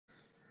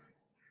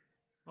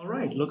All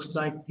right, looks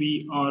like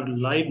we are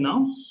live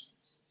now.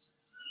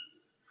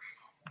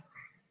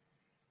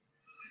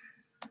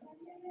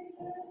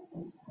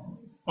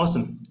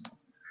 Awesome.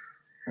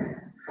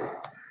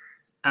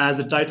 As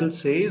the title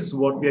says,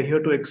 what we are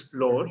here to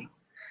explore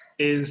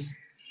is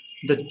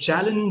the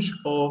challenge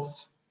of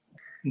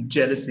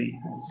jealousy.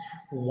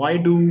 Why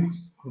do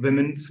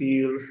women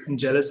feel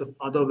jealous of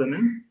other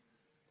women?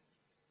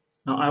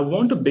 Now, I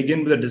want to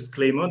begin with a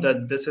disclaimer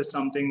that this is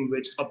something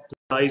which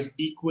applies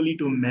equally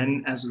to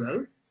men as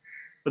well.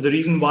 But the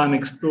reason why I'm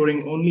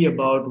exploring only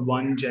about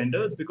one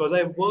gender is because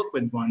I work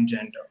with one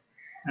gender.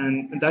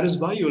 And that is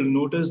why you'll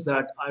notice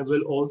that I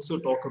will also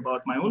talk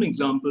about my own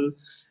example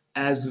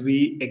as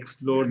we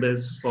explore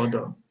this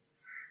further.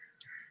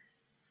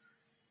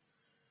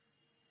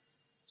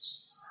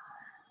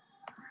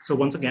 So,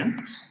 once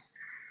again,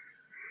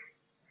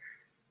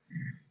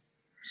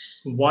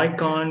 why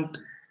can't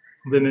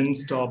women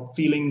stop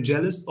feeling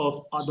jealous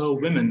of other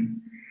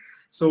women?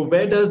 So,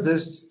 where does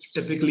this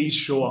typically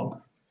show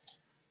up?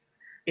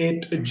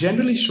 It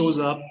generally shows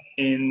up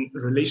in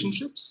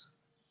relationships,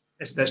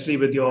 especially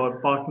with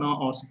your partner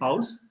or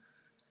spouse.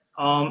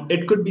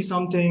 It could be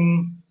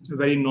something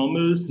very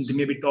normal. They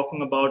may be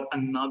talking about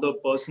another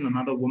person,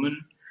 another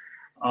woman,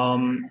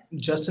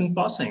 just in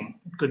passing.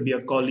 It could be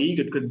a colleague,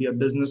 it could be a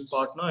business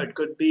partner, it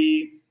could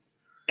be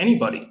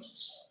anybody.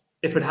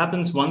 If it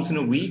happens once in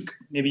a week,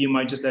 maybe you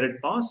might just let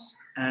it pass.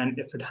 And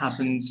if it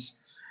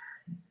happens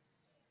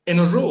in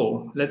a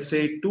row, let's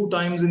say 2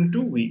 times in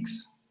 2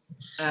 weeks,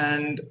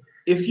 and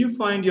if you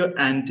find your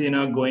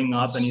antenna going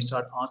up and you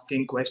start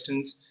asking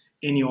questions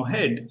in your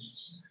head,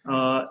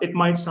 it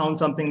might sound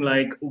something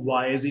like,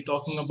 why is he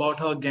talking about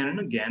her again and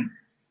again?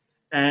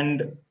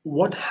 And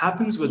what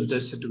happens with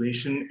this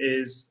situation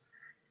is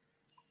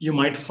you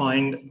might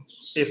find,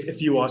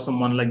 if you are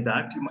someone like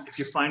that, if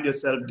you find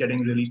yourself getting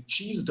really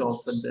cheesed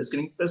off at this,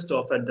 getting pissed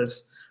off at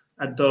this,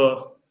 at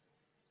the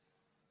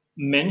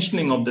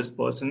mentioning of this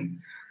person,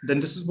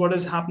 then this is what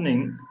is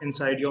happening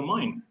inside your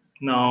mind.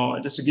 Now,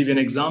 just to give you an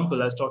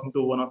example, I was talking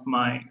to one of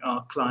my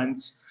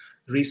clients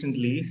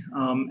recently,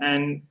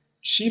 and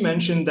she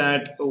mentioned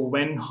that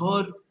when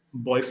her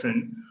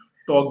boyfriend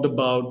talked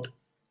about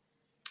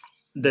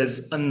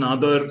there's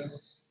another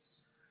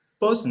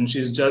person,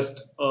 she's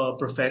just a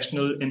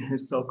professional in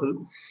his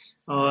circle.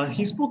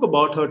 He spoke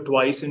about her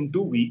twice in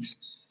 2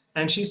 weeks,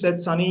 and she said,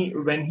 Sunny,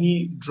 when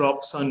he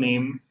drops her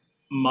name,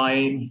 my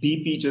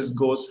BP just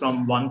goes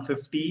from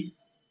 150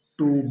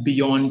 to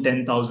beyond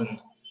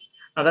 10,000.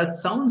 Now, that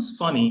sounds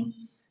funny,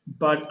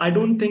 but I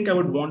don't think I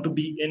would want to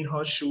be in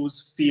her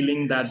shoes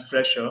feeling that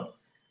pressure.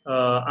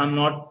 I'm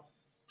not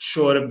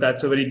sure if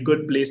that's a very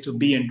good place to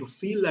be in, to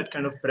feel that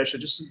kind of pressure,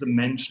 just as the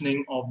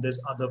mentioning of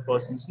this other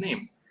person's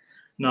name.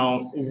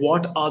 Now,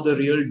 what are the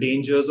real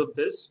dangers of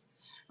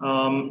this?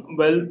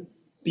 Well,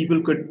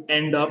 people could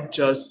end up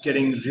just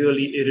getting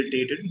really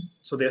irritated.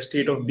 So their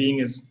state of being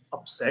is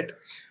upset.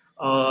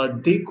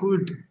 They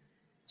could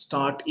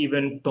start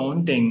even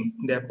taunting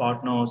their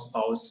partner or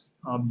spouse,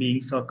 being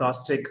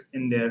sarcastic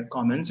in their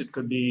comments. It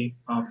could be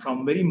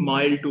from very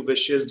mild to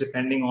vicious,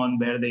 depending on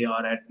where they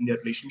are at in their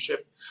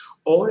relationship,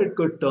 or it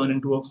could turn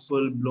into a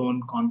full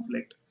blown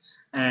conflict.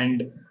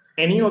 And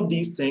any of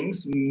these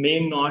things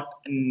may not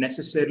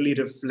necessarily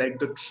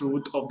reflect the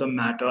truth of the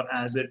matter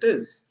as it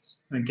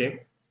is.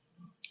 Okay.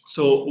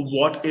 So,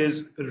 what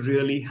is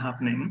really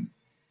happening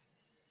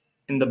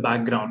in the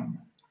background?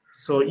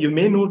 So you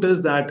may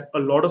notice that a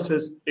lot of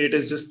it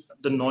is just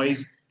the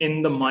noise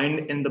in the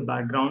mind in the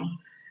background.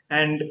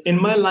 And in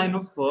my line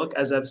of work,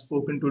 as I've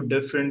spoken to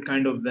different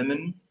kind of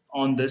women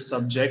on this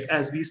subject,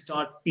 as we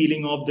start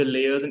peeling off the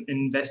layers and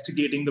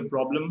investigating the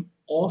problem,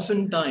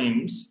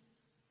 oftentimes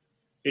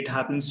it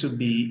happens to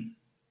be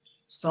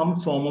some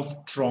form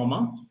of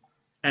trauma.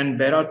 And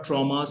where are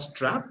traumas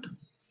trapped?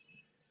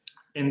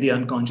 In the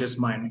unconscious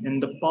mind,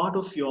 in the part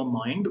of your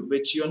mind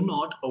which you're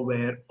not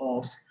aware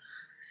of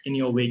in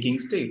your waking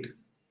state.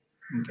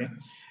 Okay,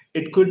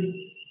 it could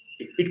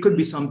it could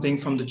be something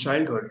from the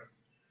childhood,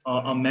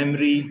 a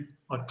memory,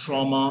 a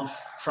trauma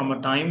from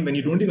a time when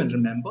you don't even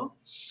remember,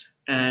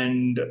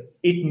 and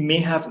it may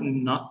have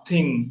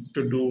nothing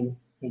to do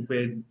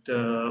with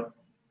a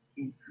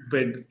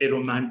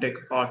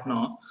romantic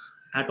partner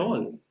at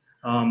all.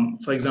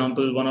 For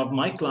example, one of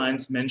my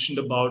clients mentioned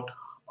about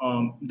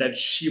that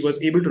she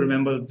was able to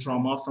remember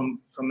trauma from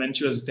when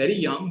she was very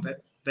young,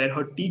 where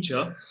her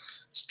teacher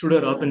stood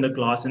her up in the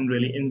class and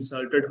really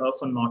insulted her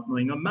for not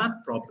knowing a math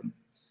problem.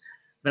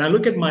 When I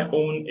look at my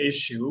own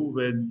issue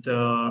with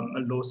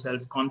low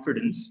self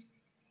confidence,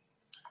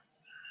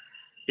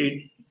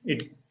 it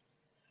it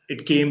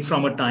it came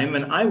from a time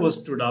when I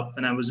was stood up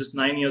when I was just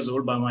 9 years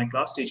old by my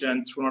class teacher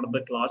and thrown out of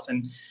the class,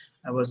 and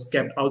I was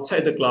kept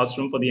outside the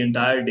classroom for the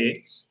entire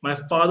day. My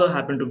father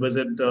happened to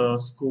visit the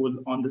school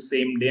on the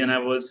same day, and I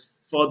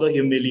was further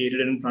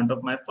humiliated in front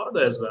of my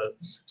father as well.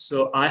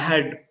 So I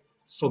had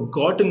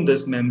forgotten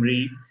this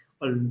memory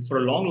for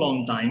a long,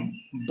 long time,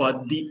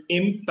 but the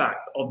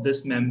impact of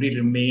this memory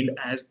remained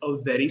as a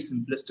very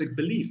simplistic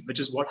belief, which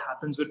is what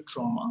happens with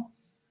trauma.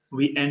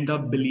 we end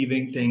up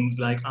believing things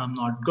like I'm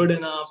not good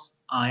enough,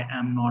 I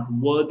am not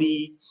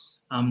worthy,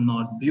 I'm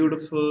not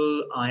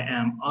beautiful, I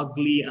am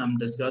ugly, I'm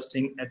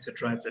disgusting,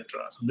 etc.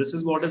 etc. So this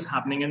is what is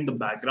happening in the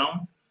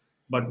background,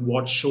 but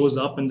what shows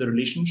up in the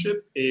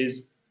relationship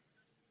is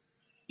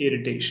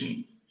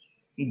irritation,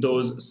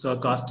 those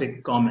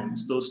sarcastic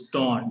comments, those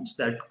taunts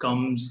that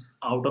comes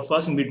out of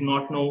us and we do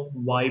not know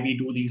why we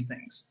do these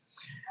things.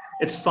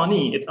 It's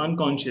funny, it's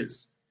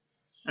unconscious,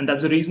 and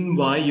that's the reason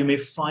why you may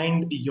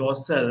find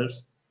yourself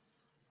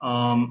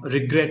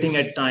regretting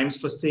at times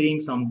for saying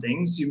some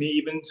things. You may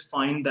even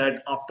find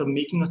that after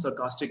making a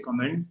sarcastic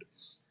comment,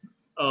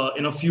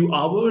 in a few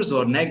hours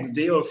or next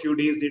day or a few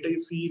days later, you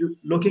feel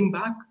looking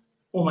back,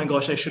 oh my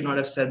gosh, I should not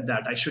have said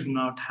that. I should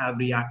not have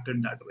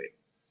reacted that way.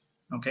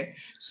 Okay.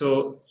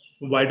 So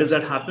why does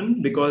that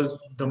happen?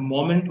 Because the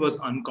moment was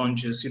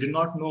unconscious. You did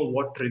not know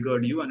what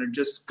triggered you, and it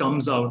just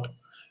comes out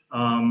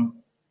um,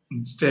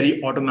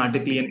 very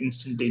automatically and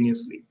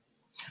instantaneously.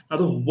 Now,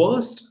 the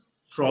worst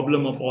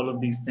problem of all of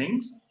these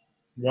things,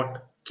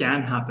 what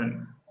can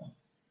happen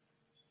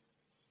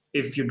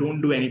if you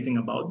don't do anything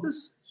about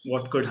this?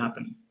 What could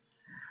happen?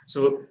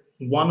 So,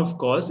 one, of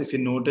course, if you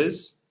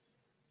notice,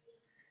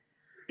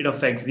 it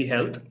affects the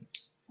health.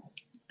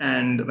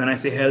 And when I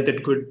say health,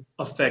 it could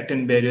affect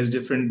in various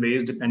different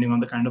ways depending on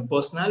the kind of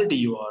personality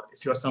you are.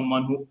 If you're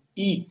someone who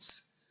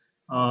eats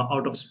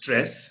out of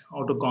stress,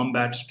 how to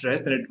combat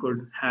stress, then it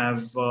could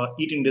have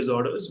eating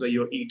disorders where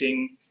you're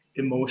eating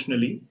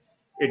emotionally.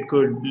 It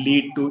could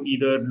lead to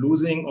either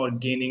losing or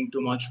gaining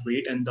too much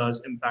weight and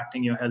thus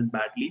impacting your health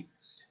badly.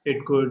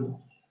 It could,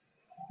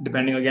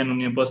 depending again on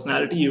your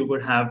personality, you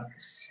could have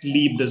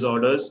sleep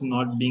disorders,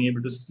 not being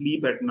able to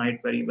sleep at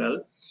night very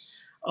well.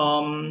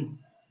 Um,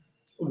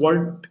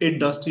 what it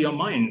does to your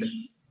mind.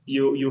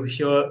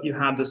 You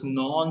have this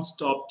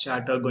non-stop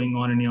chatter going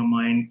on in your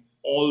mind,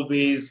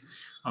 always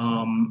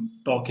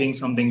talking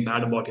something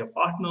bad about your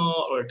partner,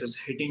 or it is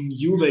hitting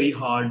you very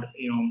hard,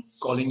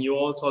 calling you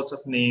all sorts of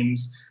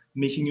names,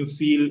 making you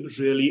feel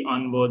really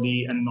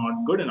unworthy and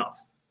not good enough.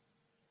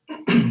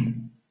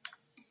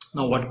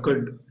 Now, what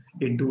could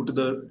it do to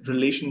the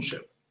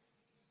relationship?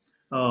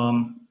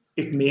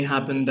 It may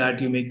happen that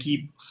you may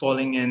keep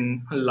falling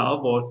in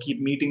love or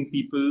keep meeting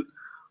people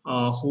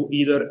who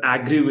either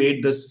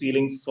aggravate this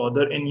feeling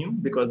further in you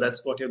because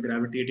that's what you're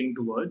gravitating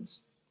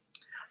towards.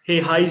 Hey,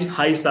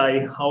 hi,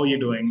 Sai, how are you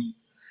doing?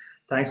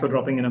 Thanks for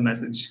dropping in a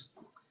message.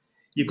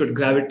 You could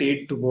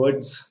gravitate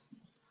towards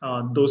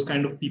those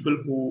kind of people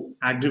who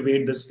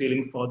aggravate this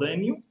feeling further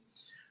in you,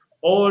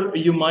 or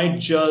you might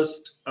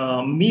just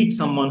meet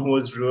someone who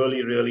is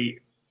really, really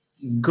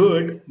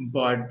good,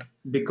 but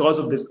because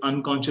of this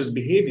unconscious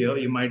behavior,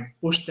 you might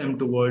push them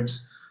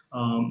towards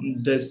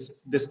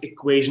this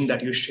equation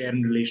that you share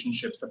in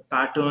relationships. The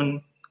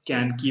pattern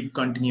can keep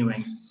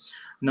continuing.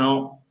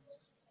 Now,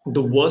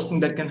 the worst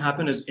thing that can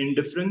happen is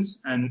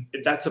indifference, and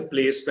that's a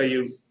place where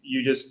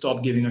you just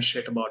stop giving a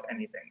shit about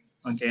anything.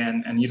 Okay,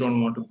 and you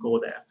don't want to go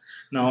there.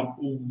 Now,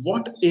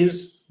 what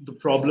is the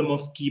problem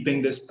of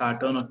keeping this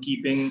pattern or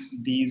keeping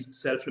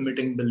these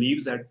self-limiting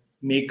beliefs that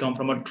may come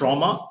from a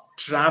trauma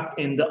trapped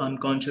in the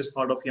unconscious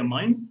part of your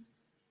mind?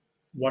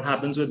 What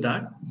happens with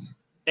that?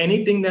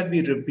 Anything that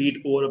we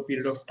repeat over a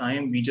period of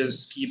time, we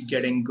just keep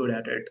getting good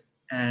at it.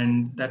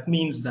 And that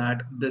means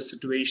that the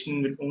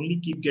situation will only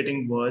keep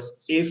getting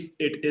worse if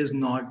it is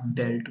not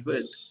dealt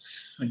with.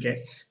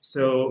 Okay,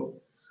 so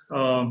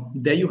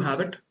there you have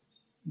it.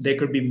 There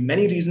could be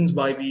many reasons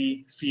why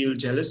we feel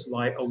jealous,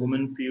 why a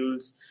woman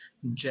feels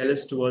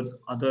jealous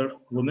towards other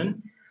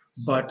women.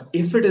 But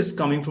if it is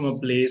coming from a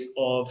place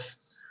of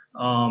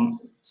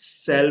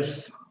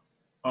self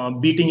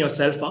beating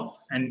yourself up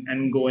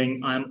and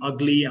going, I'm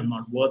ugly, I'm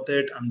not worth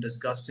it, I'm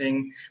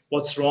disgusting,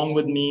 what's wrong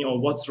with me, or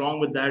what's wrong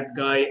with that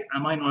guy,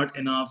 am I not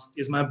enough,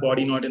 is my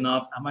body not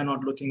enough, am I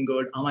not looking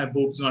good, are my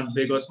boobs not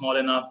big or small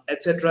enough,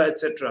 etc.,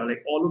 etc.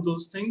 Like all of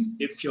those things,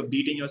 if you're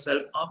beating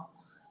yourself up,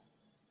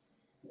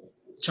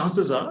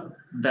 chances are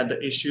that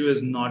the issue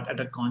is not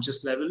at a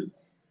conscious level.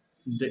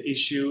 The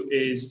issue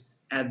is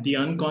at the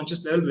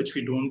unconscious level, which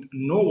we don't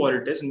know what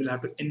it is, and we'll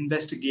have to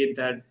investigate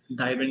that,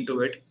 dive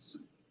into it.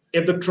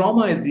 If the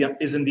trauma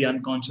is in the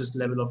unconscious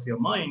level of your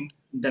mind,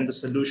 then the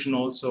solution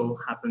also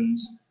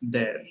happens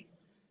there.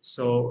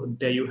 So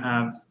there you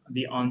have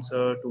the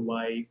answer to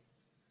why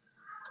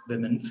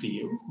women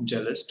feel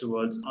jealous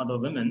towards other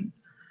women.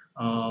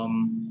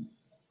 Um,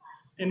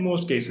 in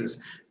most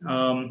cases.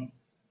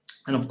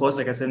 And of course,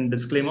 like I said in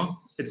disclaimer,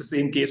 it's the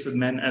same case with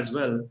men as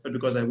well. But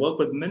because I work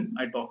with men,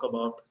 I talk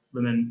about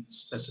women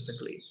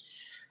specifically.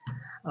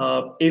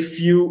 If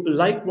you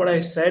like what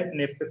I said,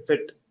 and if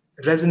it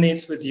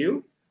resonates with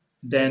you,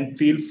 then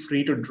feel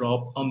free to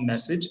drop a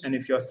message. And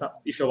if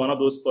you're one of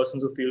those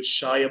persons who feel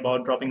shy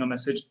about dropping a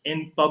message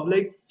in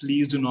public,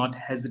 please do not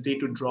hesitate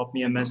to drop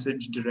me a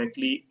message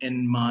directly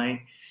in my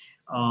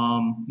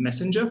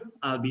messenger.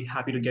 I'll be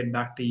happy to get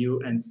back to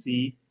you and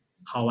see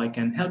how I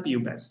can help you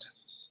best.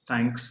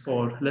 Thanks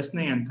for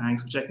listening and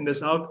thanks for checking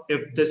this out.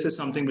 If this is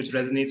something which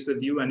resonates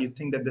with you and you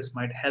think that this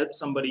might help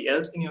somebody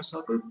else in your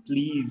circle,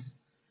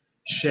 please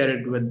share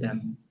it with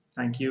them.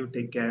 Thank you.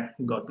 Take care.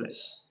 God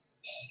bless.